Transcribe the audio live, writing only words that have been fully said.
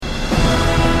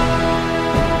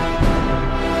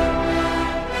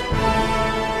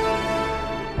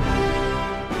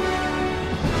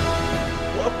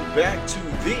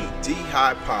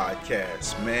my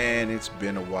podcast. Man, it's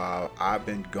been a while. I've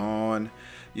been gone,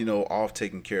 off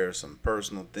taking care of some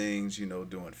personal things,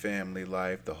 doing family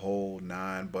life, the whole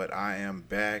nine. But I am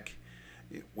back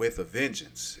with a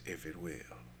vengeance, if it will.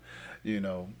 You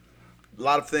know, a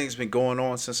lot of things been going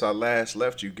on since I last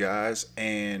left you guys.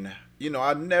 And,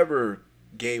 I never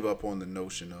gave up on the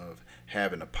notion of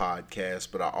having a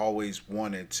podcast, but I always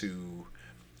wanted to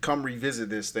come revisit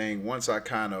this thing once I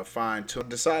kind of fine tune.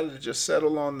 Decided to just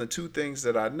settle on the two things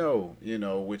that I know,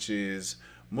 which is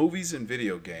movies and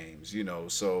video games,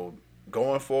 So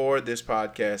going forward, this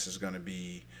podcast is going to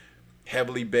be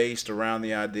heavily based around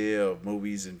the idea of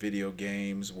movies and video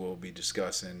games. We'll be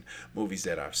discussing movies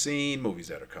that I've seen, movies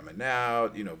that are coming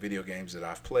out, video games that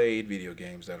I've played, video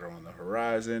games that are on the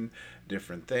horizon,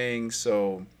 different things.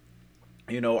 So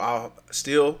I'll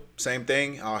still same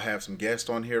thing. I'll have some guests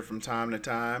on here from time to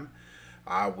time.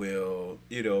 I will,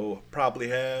 probably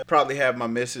have my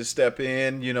missus step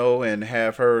in, and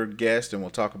have her guest, and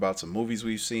we'll talk about some movies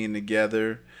we've seen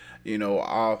together.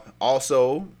 I'll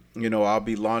also, I'll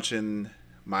be launching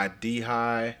my D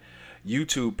High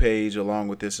YouTube page along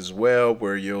with this as well,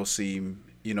 where you'll see,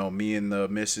 me and the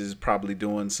missus probably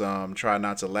doing some try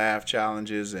not to laugh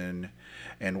challenges and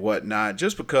whatnot.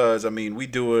 Just because,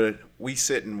 we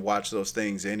sit and watch those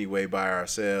things anyway by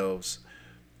ourselves,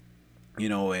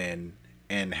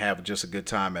 and have just a good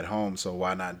time at home. So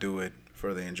why not do it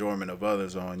for the enjoyment of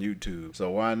others on YouTube?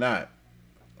 So why not?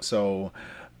 So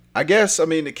I guess,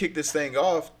 to kick this thing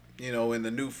off, in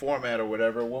the new format or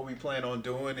whatever, what we plan on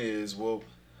doing is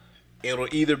it'll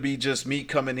either be just me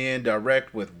coming in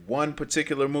direct with one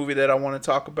particular movie that I want to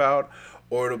talk about,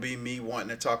 or it'll be me wanting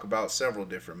to talk about several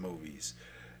different movies.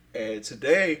 And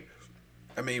today,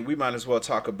 we might as well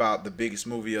talk about the biggest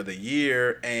movie of the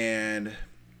year and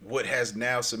what has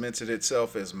now cemented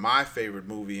itself as my favorite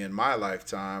movie in my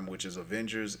lifetime, which is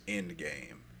Avengers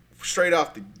Endgame. Straight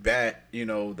off the bat,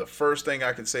 the first thing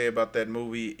I can say about that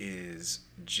movie is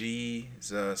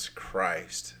Jesus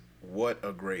Christ. What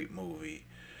a great movie.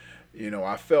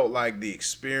 I felt like the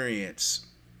experience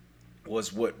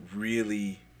was what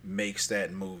really makes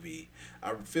that movie.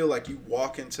 I feel like you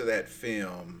walk into that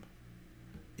film,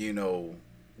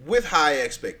 with high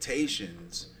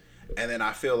expectations, and then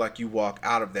I feel like you walk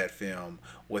out of that film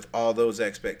with all those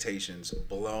expectations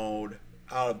blown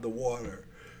out of the water.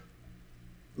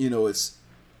 It's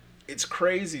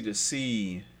crazy to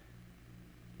see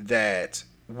that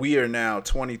we are now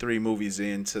 23 movies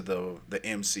into the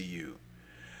MCU,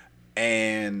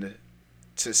 and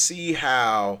to see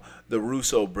how the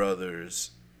Russo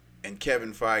brothers and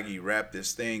Kevin Feige wrapped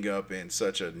this thing up in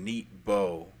such a neat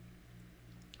bow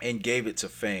and gave it to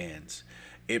fans.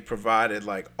 It provided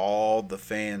like all the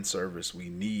fan service we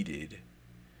needed,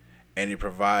 and it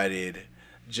provided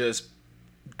just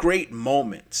great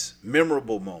moments,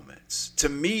 memorable moments. To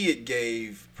me, it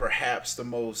gave perhaps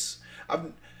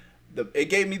it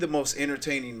gave me the most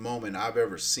entertaining moment I've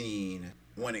ever seen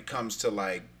when it comes to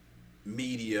like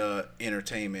media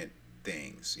entertainment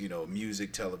things,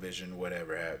 music, television,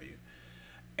 whatever have you.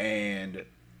 And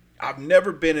I've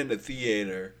never been in a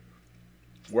theater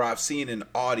where I've seen an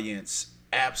audience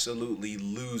absolutely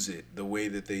lose it the way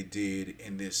that they did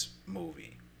in this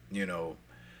movie.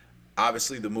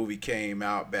 Obviously the movie came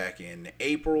out back in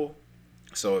April,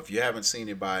 so if you haven't seen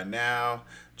it by now,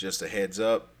 just a heads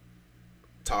up,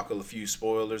 talk a few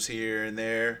spoilers here and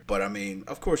there, but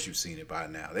of course you've seen it by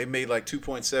now. They made like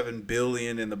 2.7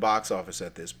 billion in the box office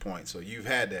at this point, so you've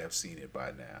had to have seen it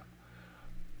by now.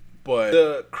 But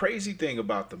the crazy thing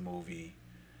about the movie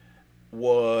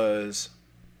was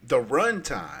the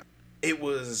runtime. It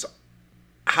was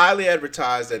highly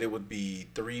advertised that it would be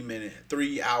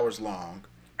 3 hours long,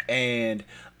 and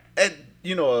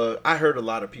I heard a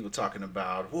lot of people talking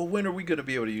about, well, when are we going to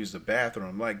be able to use the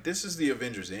bathroom? Like, this is the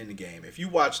Avengers Endgame. If you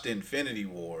watched Infinity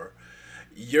War,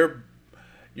 your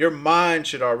mind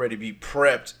should already be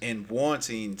prepped and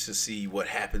wanting to see what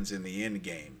happens in the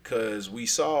Endgame, because we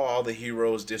saw all the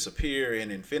heroes disappear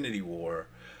in Infinity War,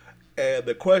 and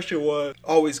the question was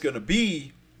always going to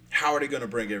be, how are they going to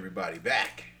bring everybody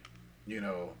back?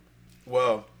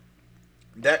 Well,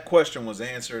 that question was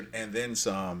answered and then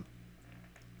some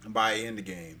by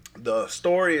Endgame. The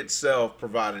story itself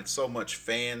provided so much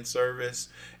fan service.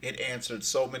 It answered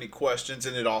so many questions,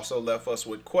 and it also left us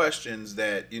with questions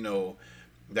that,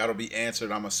 that'll be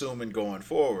answered, I'm assuming, going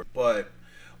forward. But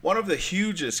one of the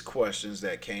hugest questions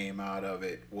that came out of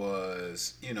it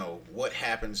was, what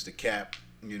happens to Cap,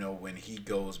 when he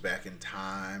goes back in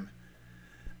time,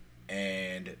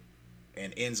 and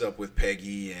and ends up with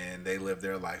Peggy, and they live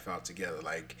their life out together.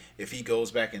 Like, if he goes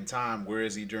back in time, where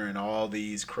is he during all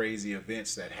these crazy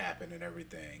events that happen and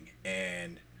everything?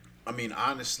 And I mean,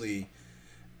 honestly,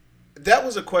 that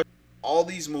was a question. All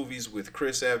these movies with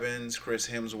Chris Evans, Chris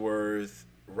Hemsworth,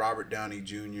 Robert Downey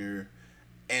Jr.,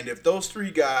 and if those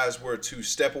three guys were to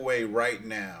step away right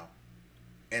now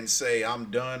and say,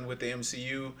 I'm done with the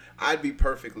MCU, I'd be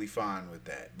perfectly fine with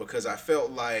that, because I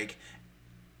felt like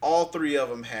all three of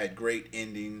them had great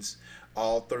endings.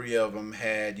 All three of them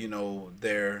had,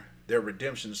 their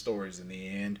redemption stories in the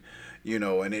end,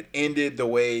 and it ended the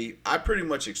way I pretty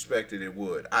much expected it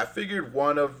would. I figured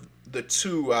one of the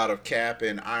two out of Cap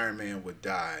and Iron Man would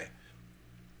die,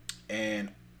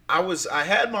 and I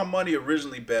had my money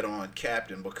originally bet on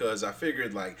Captain, because I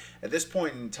figured, like, at this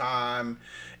point in time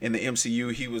in the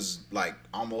MCU, he was like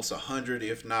almost 100,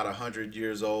 if not 100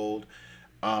 years old.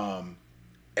 Um,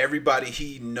 Everybody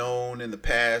he known in the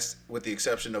past, with the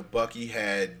exception of Bucky,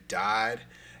 had died.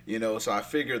 So I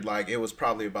figured, like, it was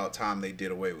probably about time they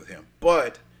did away with him.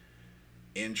 But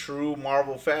in true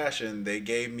Marvel fashion, they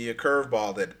gave me a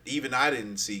curveball that even I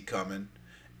didn't see coming,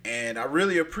 and I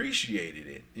really appreciated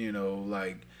it.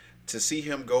 Like, to see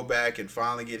him go back and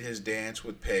finally get his dance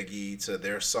with Peggy to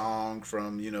their song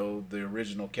from the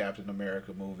original Captain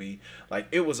America movie. Like,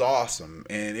 it was awesome,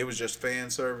 and it was just fan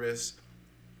service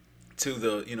to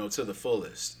the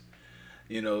fullest.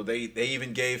 They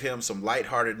even gave him some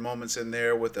lighthearted moments in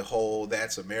there with the whole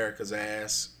 "That's America's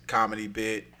Ass" comedy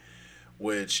bit,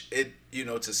 which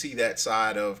to see that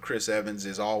side of Chris Evans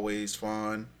is always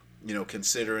fun.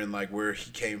 Considering like where he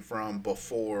came from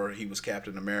before he was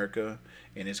Captain America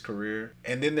in his career.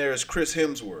 And then there's Chris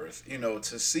Hemsworth.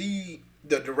 To see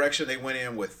the direction they went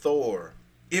in with Thor,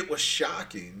 it was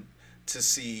shocking to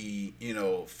see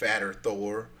fatter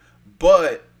Thor,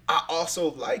 but I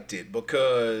also liked it,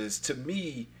 because to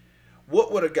me,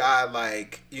 what would a guy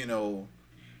like,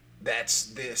 that's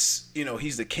this,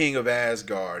 he's the king of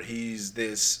Asgard. He's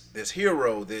this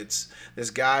hero, that's this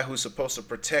guy who's supposed to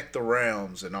protect the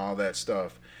realms and all that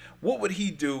stuff. What would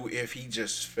he do if he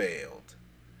just failed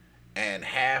and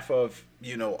half of,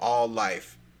 all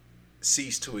life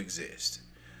ceased to exist?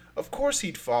 Of course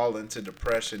he'd fall into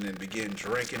depression and begin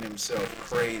drinking himself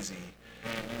crazy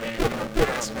and put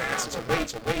on some acid to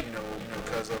weight,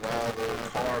 because of all the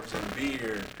carbs and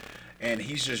beer, and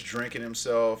he's just drinking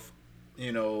himself,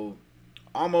 you know,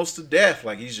 almost to death.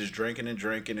 Like, he's just drinking and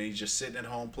drinking, and he's just sitting at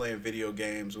home playing video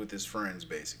games with his friends.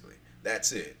 Basically,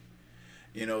 that's it.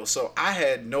 So I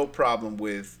had no problem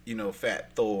with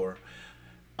Fat Thor.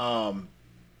 Um,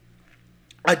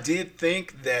 I did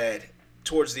think that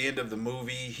towards the end of the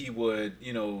movie he would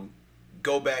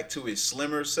go back to his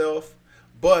slimmer self,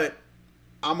 but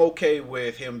I'm okay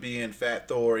with him being Fat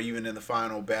Thor even in the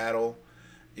final battle.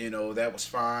 That was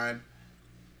fine.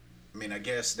 I mean, I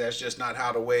guess that's just not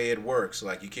how the way it works.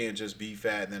 Like, you can't just be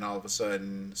fat and then all of a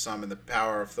sudden summon the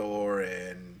power of Thor,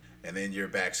 and then you're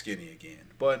back skinny again.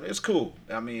 But it's cool.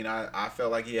 I mean, I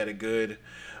felt like he had a good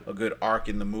arc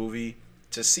in the movie.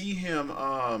 To see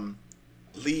him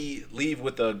leave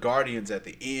with the Guardians at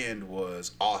the end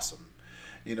was awesome.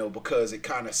 Because it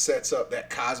kind of sets up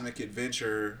that cosmic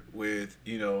adventure with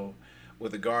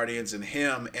the Guardians and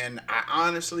him. And I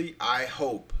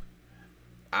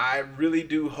really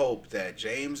do hope that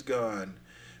James Gunn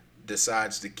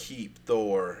decides to keep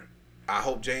Thor. I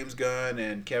hope James Gunn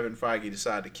and Kevin Feige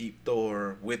decide to keep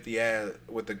Thor with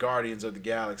the Guardians of the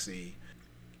Galaxy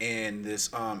in this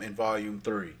in Volume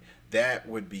 3. That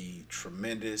would be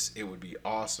tremendous. It would be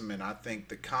awesome, and I think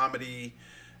the comedy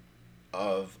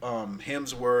of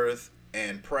Hemsworth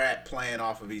and Pratt playing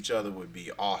off of each other would be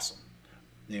awesome.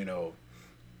 You know,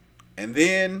 and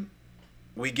then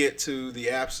we get to the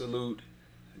absolute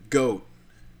GOAT,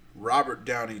 Robert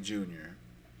Downey Jr.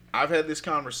 I've had this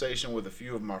conversation with a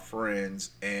few of my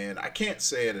friends, and I can't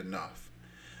say it enough.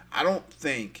 I don't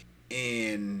think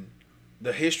in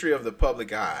the history of the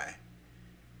public eye,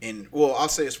 I'll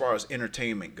say as far as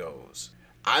entertainment goes,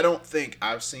 I don't think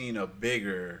I've seen a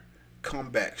bigger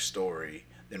comeback story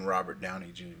than Robert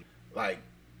Downey Jr. Like,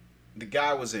 the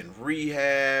guy was in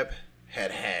rehab,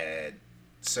 had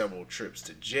several trips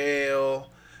to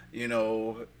jail.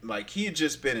 Like, he had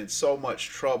just been in so much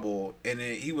trouble, and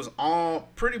he was all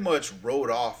pretty much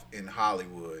wrote off in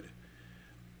Hollywood.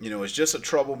 It's just a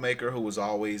troublemaker who was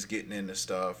always getting into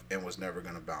stuff and was never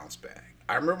going to bounce back.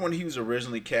 I remember when he was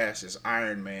originally cast as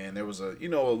Iron Man, there was a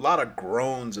lot of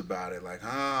groans about it, like,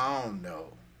 I don't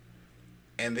know.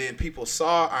 And then people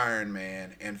saw Iron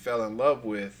Man and fell in love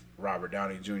with Robert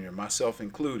Downey Jr., myself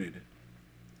included.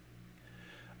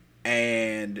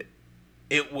 And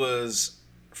it was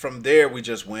from there we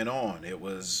just went on. It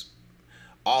was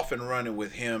off and running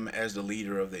with him as the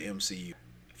leader of the MCU.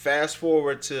 Fast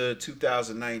forward to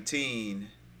 2019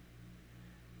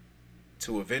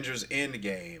 to Avengers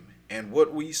Endgame, and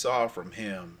what we saw from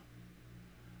him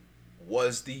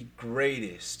was the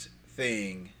greatest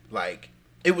thing. Like,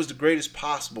 it was the greatest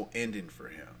possible ending for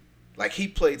him. Like, he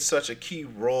played such a key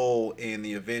role in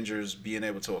the Avengers being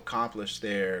able to accomplish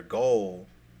their goal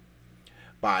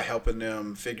by helping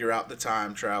them figure out the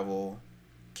time travel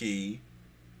key,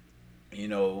 you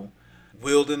know,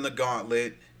 wielding the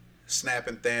gauntlet,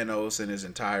 snapping Thanos and his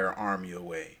entire army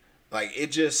away. Like,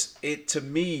 it to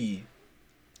me,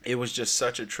 it was just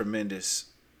such a tremendous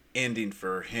ending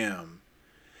for him.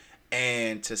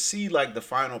 And to see like the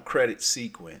final credit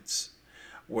sequence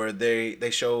where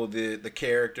they show the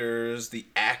characters, the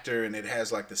actor, and it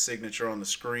has like the signature on the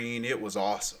screen, it was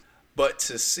awesome. But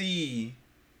to see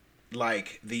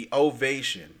like the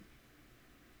ovation,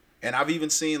 and I've even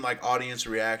seen like audience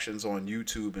reactions on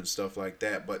YouTube and stuff like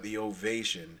that, but the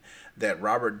ovation that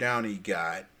Robert Downey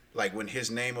got, like when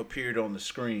his name appeared on the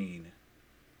screen,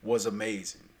 was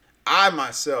amazing. I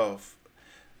myself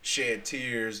shed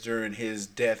tears during his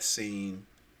death scene,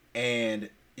 and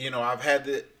I've had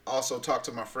to also talk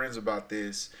to my friends about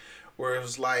this, where it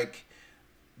was like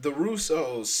the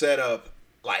Russos set up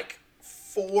like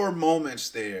four moments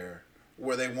there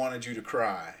where they wanted you to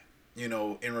cry,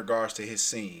 in regards to his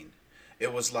scene.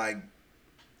 It was like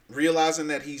realizing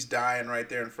that he's dying right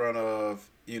there in front of,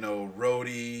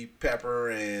 Rhodey, Pepper,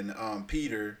 and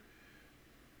Peter,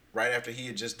 right after he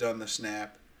had just done the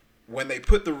snap. When they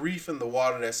put the reef in the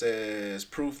water that says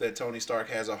proof that Tony Stark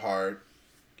has a heart.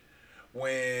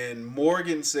 When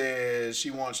Morgan says she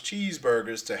wants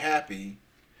cheeseburgers to Happy.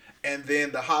 And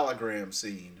then the hologram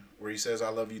scene where he says, I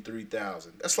love you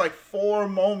 3,000. That's like four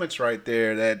moments right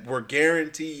there that were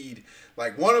guaranteed.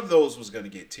 Like one of those was going to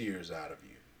get tears out of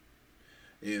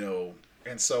you.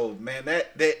 And so, man,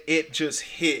 that it just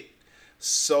hit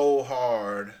so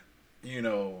hard, you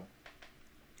know.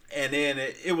 And then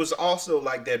it was also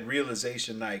like that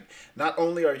realization, like, not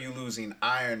only are you losing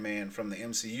Iron Man from the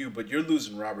MCU, but you're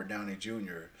losing Robert Downey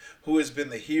Jr., who has been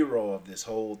the hero of this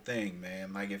whole thing,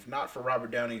 man. Like, if not for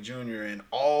Robert Downey Jr. and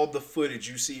all the footage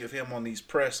you see of him on these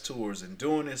press tours and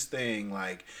doing his thing,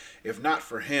 like, if not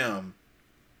for him,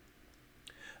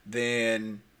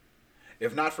 then,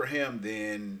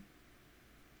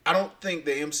 I don't think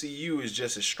the MCU is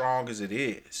just as strong as it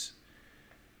is.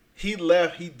 He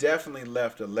definitely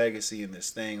left a legacy in this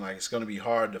thing. Like, it's going to be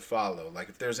hard to follow. Like,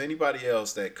 if there's anybody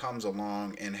else that comes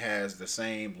along and has the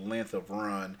same length of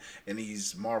run in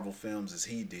these Marvel films as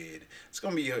he did, it's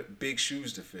going to be a big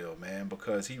shoes to fill, man,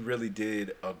 because he really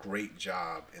did a great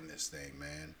job in this thing,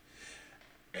 man.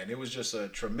 And it was just a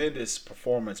tremendous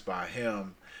performance by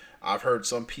him. I've heard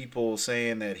some people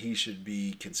saying that he should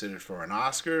be considered for an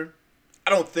Oscar.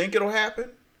 I don't think it'll happen,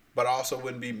 but I also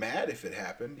wouldn't be mad if it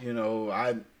happened.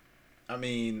 I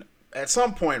mean, at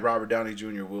some point, Robert Downey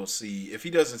Jr. will see. If he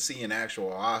doesn't see an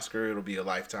actual Oscar, it'll be a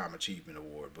Lifetime Achievement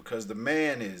Award, because the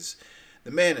man is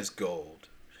gold.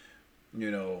 You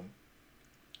know,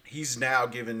 he's now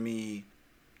given me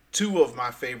two of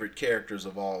my favorite characters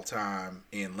of all time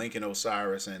in Lincoln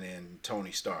Osiris and in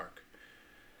Tony Stark.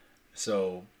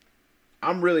 So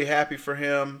I'm really happy for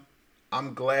him.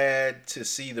 I'm glad to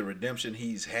see the redemption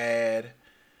he's had,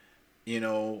 you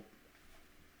know,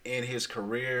 in his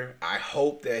career. I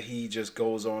hope that he just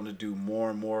goes on to do more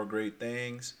and more great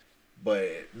things.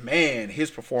 But man,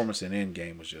 his performance in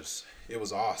Endgame it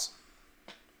was awesome.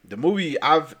 The movie,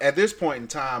 at this point in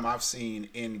time, I've seen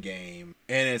Endgame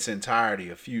in its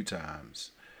entirety a few times.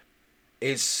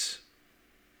 It's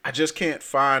I just can't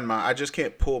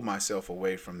pull myself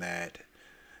away from that,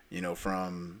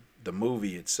 from the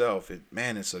movie itself.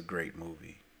 It's a great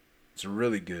movie. It's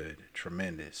really good,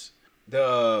 tremendous.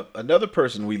 The another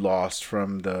person we lost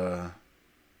from the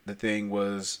thing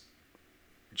was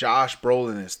Josh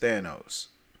Brolin as Thanos.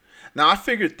 Now I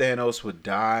figured Thanos would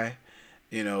die,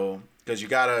 because you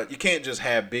can't just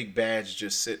have big bads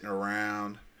just sitting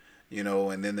around,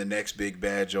 and then the next big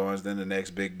bad joins, then the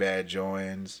next big bad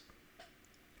joins.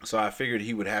 So I figured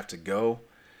he would have to go.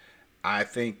 I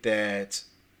think that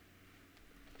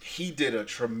he did a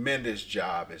tremendous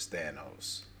job as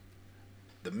Thanos.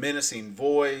 The menacing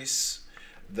voice,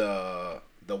 the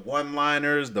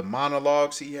one-liners, the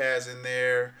monologues he has in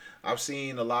there. I've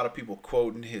seen a lot of people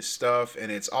quoting his stuff,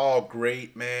 and it's all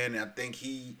great, man. I think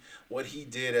what he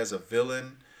did as a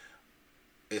villain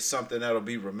is something that'll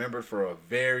be remembered for a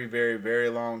very, very, very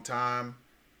long time.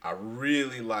 I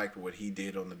really liked what he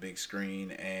did on the big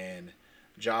screen, and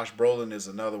Josh Brolin is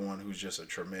another one who's just a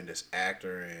tremendous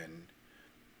actor and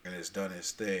has done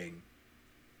his thing.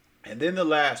 And then the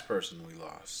last person we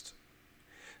lost,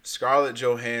 Scarlett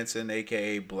Johansson,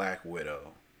 aka Black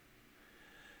Widow.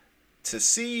 To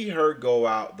see her go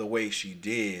out the way she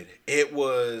did, it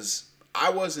was, I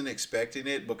wasn't expecting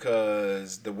it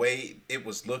because the way it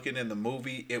was looking in the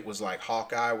movie, it was like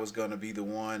Hawkeye was going to be the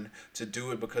one to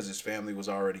do it because his family was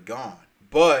already gone.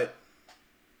 But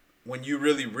when you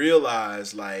really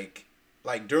realize, like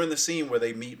during the scene where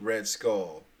they meet Red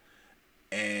Skull,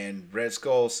 and Red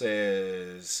Skull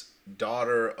says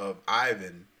daughter of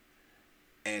Ivan,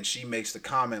 and she makes the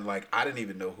comment like, I didn't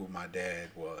even know who my dad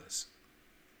was.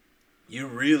 You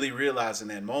really realize in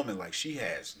that moment, like, she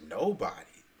has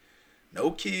nobody,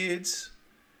 no kids,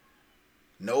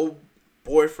 no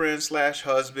boyfriend slash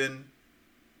husband.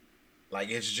 Like,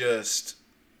 it's just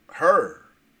her.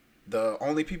 The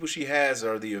only people she has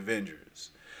are the Avengers.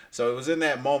 So it was in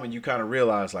that moment you kind of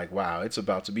realize, like, wow, it's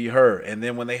about to be her. And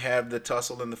then when they have the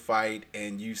tussle in the fight,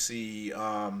 and you see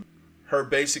her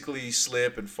basically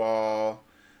slip and fall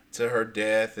to her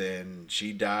death, and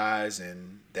she dies,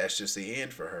 and that's just the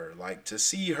end for her. Like, to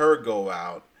see her go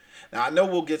out. Now, I know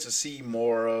we'll get to see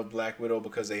more of Black Widow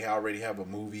because they already have a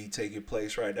movie taking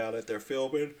place right now that they're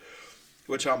filming,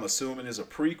 which I'm assuming is a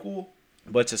prequel.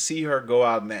 But to see her go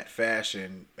out in that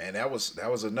fashion, man, that was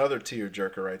another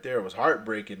tearjerker right there. It was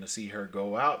heartbreaking to see her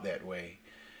go out that way.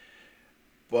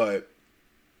 But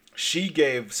she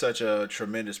gave such a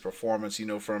tremendous performance,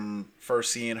 from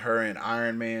first seeing her in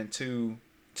Iron Man 2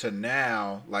 to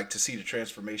now, like, to see the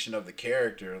transformation of the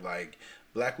character. Like,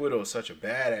 Black Widow is such a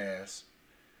badass,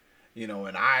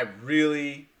 and I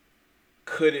really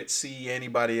couldn't see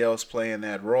anybody else playing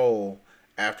that role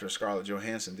after Scarlett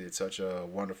Johansson did such a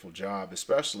wonderful job,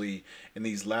 especially in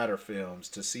these latter films.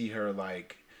 To see her,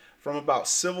 like, from about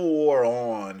Civil War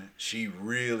on, she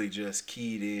really just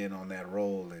keyed in on that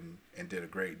role and did a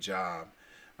great job.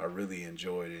 I really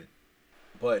enjoyed it.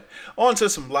 But on to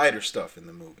some lighter stuff in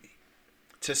the movie.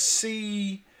 To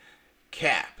see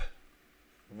Cap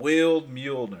wield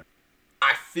Mjolnir,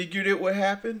 I figured it would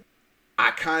happen. I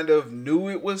kind of knew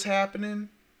it was happening,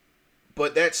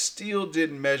 but that still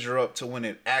didn't measure up to when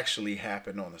it actually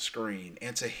happened on the screen.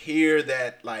 And to hear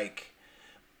that, like,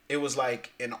 it was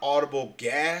like an audible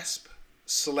gasp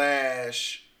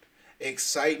slash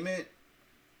excitement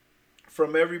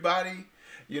from everybody,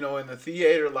 in the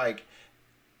theater. Like,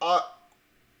 uh,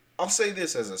 I'll say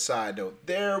this as a side note.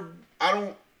 I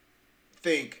don't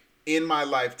think in my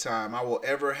lifetime I will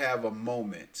ever have a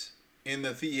moment in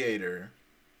the theater.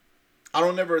 I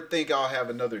don't ever think I'll have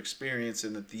another experience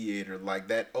in the theater like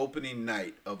that opening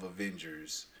night of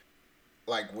Avengers.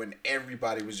 Like, when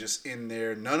everybody was just in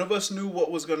there. None of us knew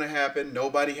what was going to happen.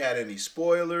 Nobody had any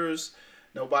spoilers.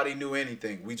 Nobody knew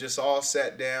anything. We just all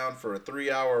sat down for a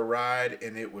 3-hour ride,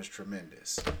 and it was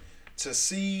tremendous. To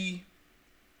see,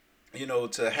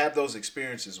 to have those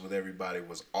experiences with everybody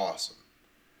was awesome.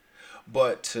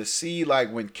 But to see,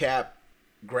 like, when Cap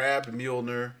grabbed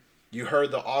Mjolnir, you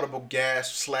heard the audible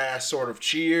gasp slash sort of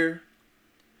cheer.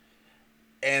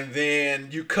 And then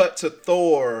you cut to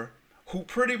Thor, who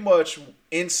pretty much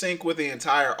in sync with the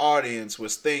entire audience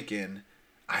was thinking,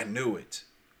 I knew it.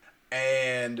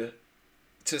 And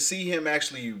to see him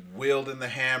actually wielding the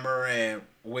hammer and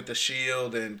with the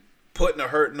shield and putting a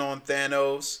hurting on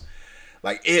Thanos,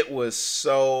 like, it was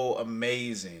so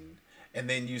amazing. And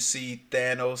then you see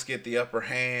Thanos get the upper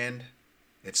hand.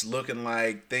 It's looking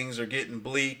like things are getting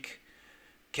bleak.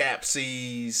 Cap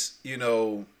sees,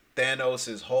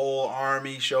 Thanos' whole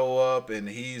army show up, and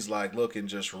he's like looking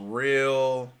just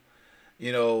real,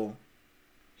 you know,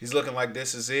 he's looking like,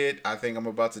 this is it. I think I'm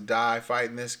about to die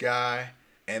fighting this guy.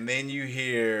 And then you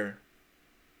hear,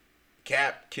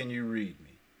 Cap, can you read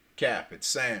me? Cap, it's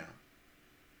Sam.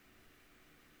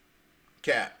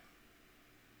 Cap,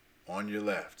 on your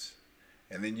left.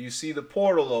 And then you see the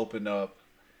portal open up,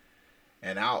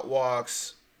 and out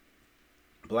walks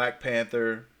Black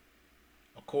Panther,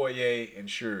 Okoye, and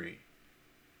Shuri.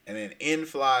 And then in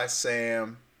flies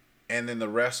Sam, and then the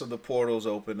rest of the portals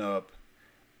open up.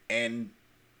 And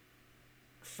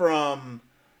from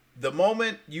the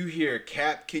moment you hear,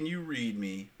 Cap, can you read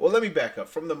me? Well, let me back up.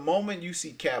 From the moment you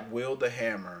see Cap wield the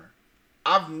hammer,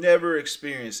 I've never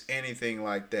experienced anything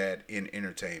like that in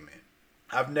entertainment.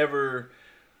 I've never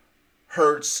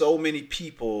heard so many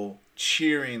people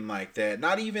cheering like that.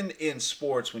 Not even in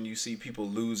sports when you see people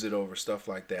lose it over stuff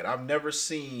like that. I've never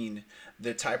seen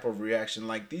the type of reaction.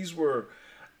 Like, these were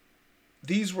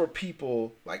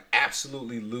people like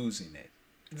absolutely losing it.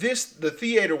 The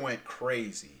theater went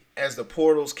crazy as the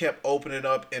portals kept opening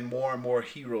up and more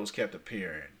heroes kept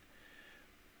appearing.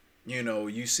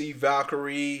 You see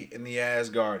Valkyrie and the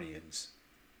Asgardians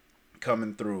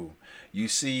coming through. You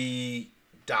see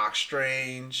Doc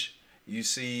Strange, you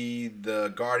see the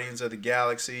Guardians of the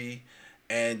Galaxy,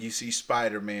 and you see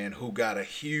Spider Man, who got a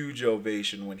huge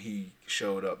ovation when he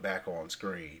showed up back on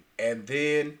screen. And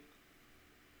then,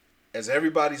 as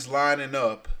everybody's lining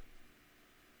up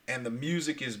and the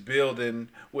music is building,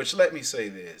 which let me say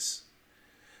this,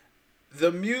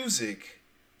 the music,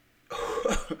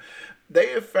 they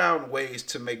have found ways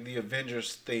to make the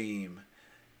Avengers theme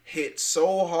hit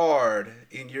so hard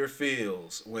in your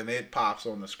feels when it pops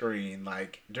on the screen.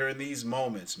 Like during these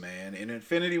moments, man. In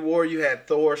Infinity War, you had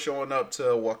Thor showing up to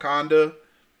Wakanda,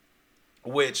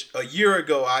 which a year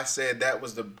ago I said that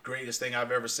was the greatest thing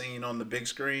I've ever seen on the big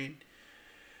screen.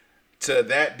 To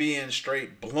that being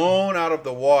straight blown out of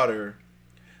the water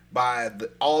by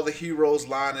all the heroes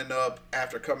lining up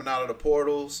after coming out of the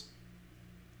portals,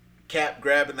 Cap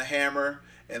grabbing the hammer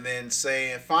and then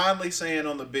finally saying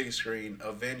on the big screen,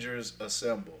 "Avengers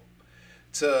Assemble."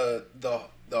 To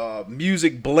the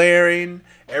music blaring,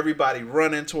 everybody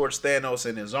running towards Thanos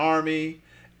and his army,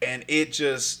 and it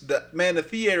just the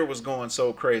theater was going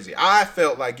so crazy. I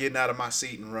felt like getting out of my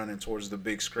seat and running towards the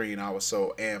big screen. I was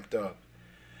so amped up,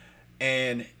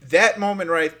 and that moment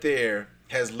right there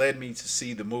has led me to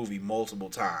see the movie multiple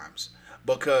times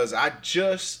because I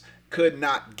just could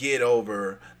not get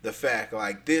over the fact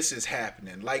like this is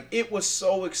happening. Like it was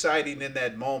so exciting in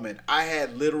that moment. I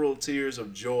had literal tears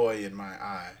of joy in my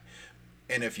eye.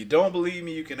 And if you don't believe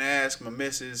me, you can ask my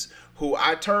missus, who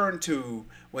I turned to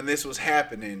when this was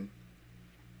happening,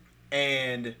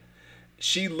 and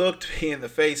she looked me in the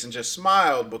face and just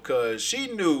smiled because she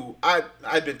knew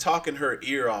I'd been talking her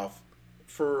ear off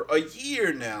for a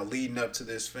year now leading up to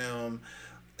this film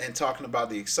and talking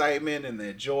about the excitement and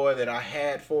the joy that I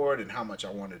had for it and how much I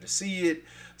wanted to see it.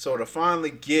 So to finally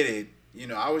get it,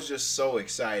 I was just so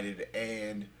excited.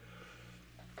 And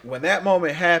when that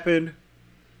moment happened,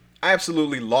 I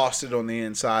absolutely lost it on the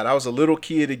inside. I was a little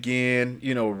kid again,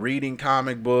 reading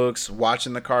comic books,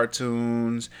 watching the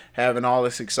cartoons, having all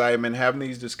this excitement, having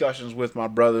these discussions with my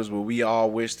brothers where we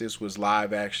all wish this was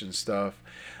live action stuff.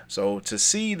 So to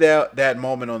see that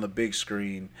moment on the big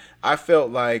screen, I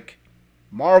felt like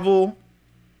Marvel,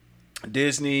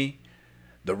 Disney,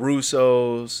 the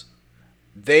Russos,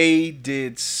 they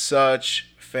did such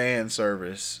fan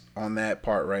service on that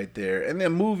part right there. And the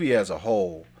movie as a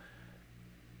whole,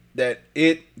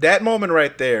 that moment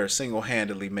right there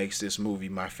single-handedly makes this movie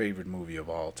my favorite movie of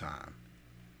all time.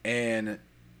 And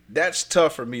that's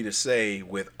tough for me to say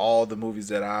with all the movies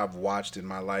that I've watched in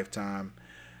my lifetime,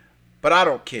 but I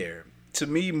don't care. To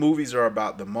me, movies are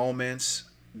about the moments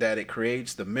that it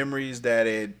creates, the memories that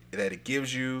it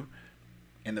gives you,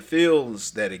 and the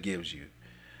feels that it gives you.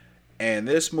 And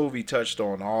this movie touched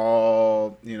on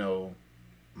all,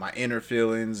 my inner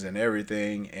feelings and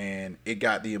everything, and it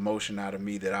got the emotion out of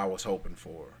me that I was hoping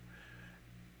for.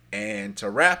 And to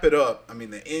wrap it up, I mean,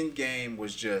 the Endgame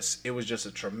was just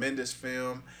a tremendous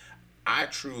film. I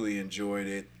truly enjoyed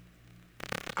it.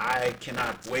 I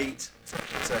cannot wait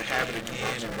to have it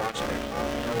again and watch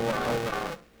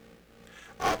it.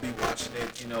 I'll be watching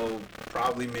it,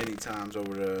 probably many times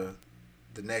over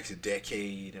the next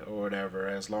decade or whatever,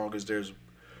 as long as there's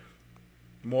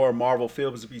more Marvel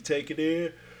films to be taken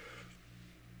in.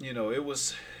 It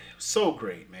was so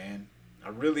great, man. I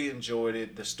really enjoyed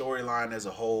it. The storyline as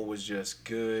a whole was just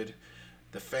good.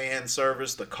 The fan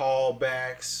service, the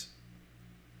callbacks,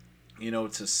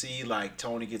 to see like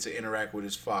Tony gets to interact with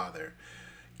his father.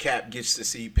 Cap gets to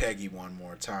see Peggy one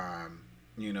more time.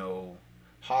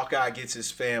 Hawkeye gets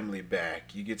his family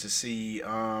back. You get to see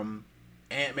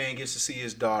Ant-Man gets to see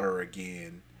his daughter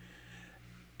again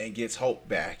and gets Hope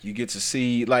back. You get to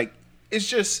see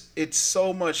it's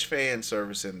so much fan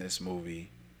service in this movie.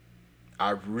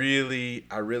 I really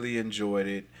enjoyed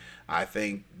it. I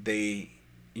think they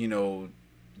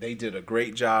did a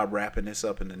great job wrapping this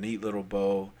up in a neat little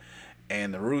bow.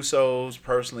 And the Russos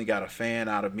personally got a fan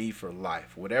out of me for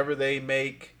life. Whatever they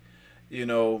make,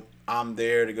 I'm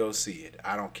there to go see it.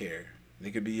 I don't care.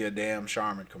 It could be a damn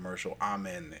Charmin commercial. I'm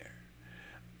in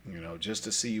there. Just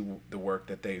to see the work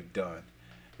that they've done.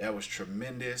 That was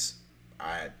tremendous.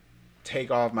 I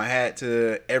take off my hat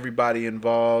to everybody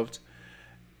involved,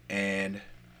 and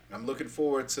I'm looking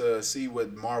forward to see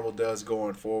what Marvel does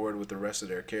going forward with the rest of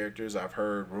their characters. I've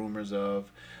heard rumors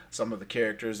of some of the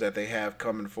characters that they have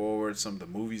coming forward, some of the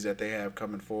movies that they have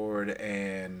coming forward,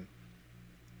 and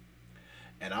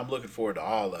I'm looking forward to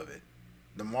all of it.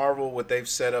 The Marvel, what they've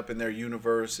set up in their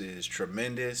universe is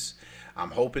tremendous.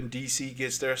 I'm hoping DC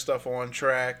gets their stuff on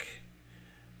track,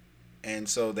 and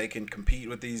so they can compete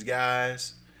with these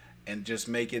guys and just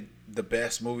make it the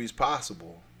best movies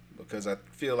possible. Because I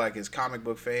feel like as comic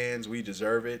book fans, we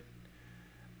deserve it.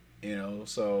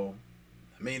 So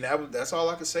I mean that's all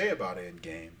I could say about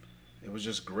Endgame. It was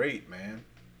just great, man.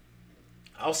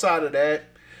 Outside of that,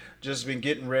 just been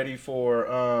getting ready for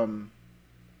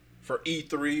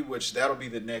E3, which that'll be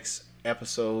the next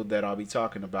episode that I'll be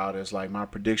talking about is like my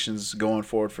predictions going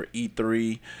forward for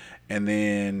E3, and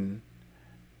then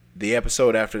the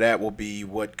episode after that will be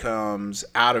what comes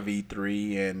out of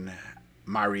E3 and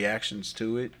my reactions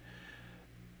to it.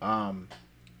 Um,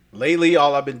 Lately,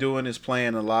 all I've been doing is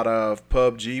playing a lot of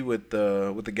PUBG with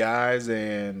the guys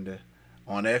and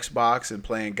on Xbox and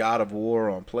playing God of War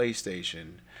on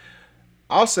PlayStation.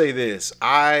 I'll say this: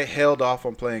 I held off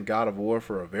on playing God of War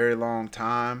for a very long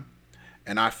time,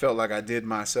 and I felt like I did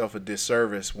myself a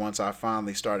disservice once I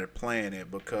finally started playing it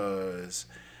because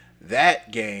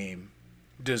that game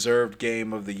deserved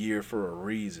Game of the Year for a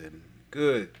reason.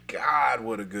 Good God,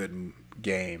 what a good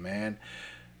game, man!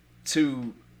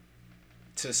 To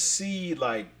to see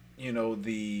like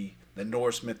the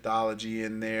Norse mythology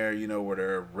in there, where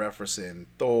they're referencing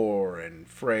Thor and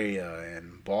Freya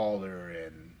and Balder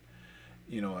and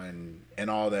and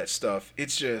all that stuff.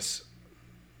 It's just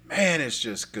man, it's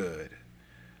just good.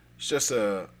 It's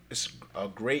a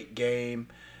great game.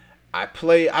 I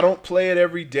don't play it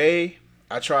every day.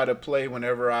 I try to play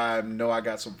whenever I know I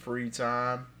got some free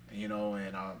time,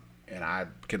 and I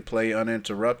can play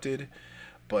uninterrupted.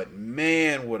 But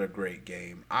man, what a great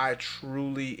game. I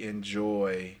truly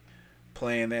enjoy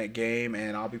playing that game,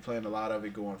 and I'll be playing a lot of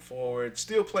it going forward.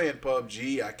 Still playing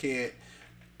PUBG. I can't.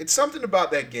 It's something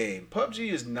about that game.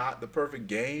 PUBG is not the perfect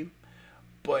game,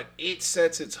 but it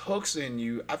sets its hooks in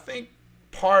you. I think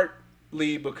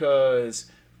partly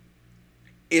because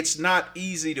it's not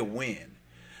easy to win.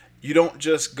 You don't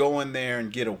just go in there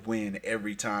and get a win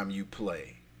every time you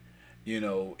play.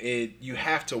 You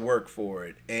have to work for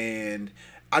it, and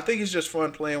I think it's just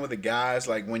fun playing with the guys.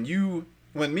 Like when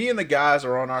me and the guys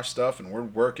are on our stuff and we're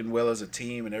working well as a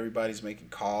team and everybody's making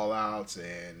call outs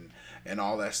and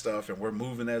all that stuff and we're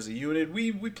moving as a unit,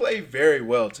 we play very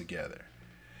well together.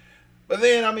 But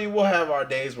then, I mean, we'll have our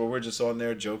days where we're just on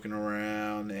there joking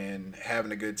around and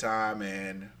having a good time,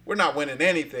 and we're not winning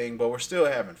anything, but we're still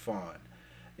having fun.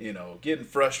 Getting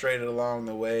frustrated along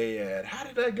the way at how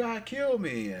did that guy kill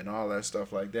me and all that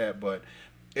stuff like that. But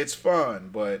it's fun.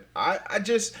 But I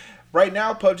just right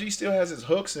now PUBG still has its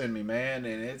hooks in me, man,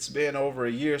 and it's been over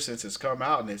a year since it's come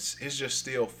out, and it's just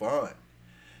still fun.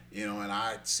 And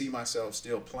I see myself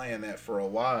still playing that for a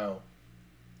while.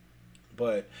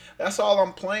 But that's all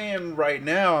I'm playing right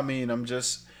now. I mean, I'm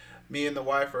just me and the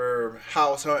wife are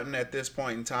house hunting at this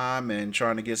point in time and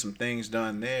trying to get some things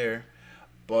done there.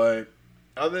 But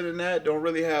other than that, don't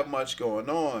really have much going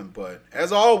on. But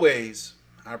as always,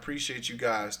 I appreciate you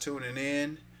guys tuning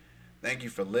in. Thank you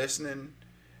for listening.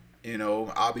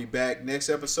 I'll be back next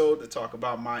episode to talk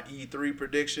about my E3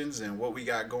 predictions and what we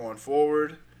got going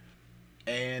forward.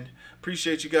 And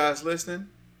appreciate you guys listening.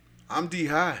 I'm D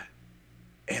High,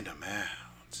 and I'm out.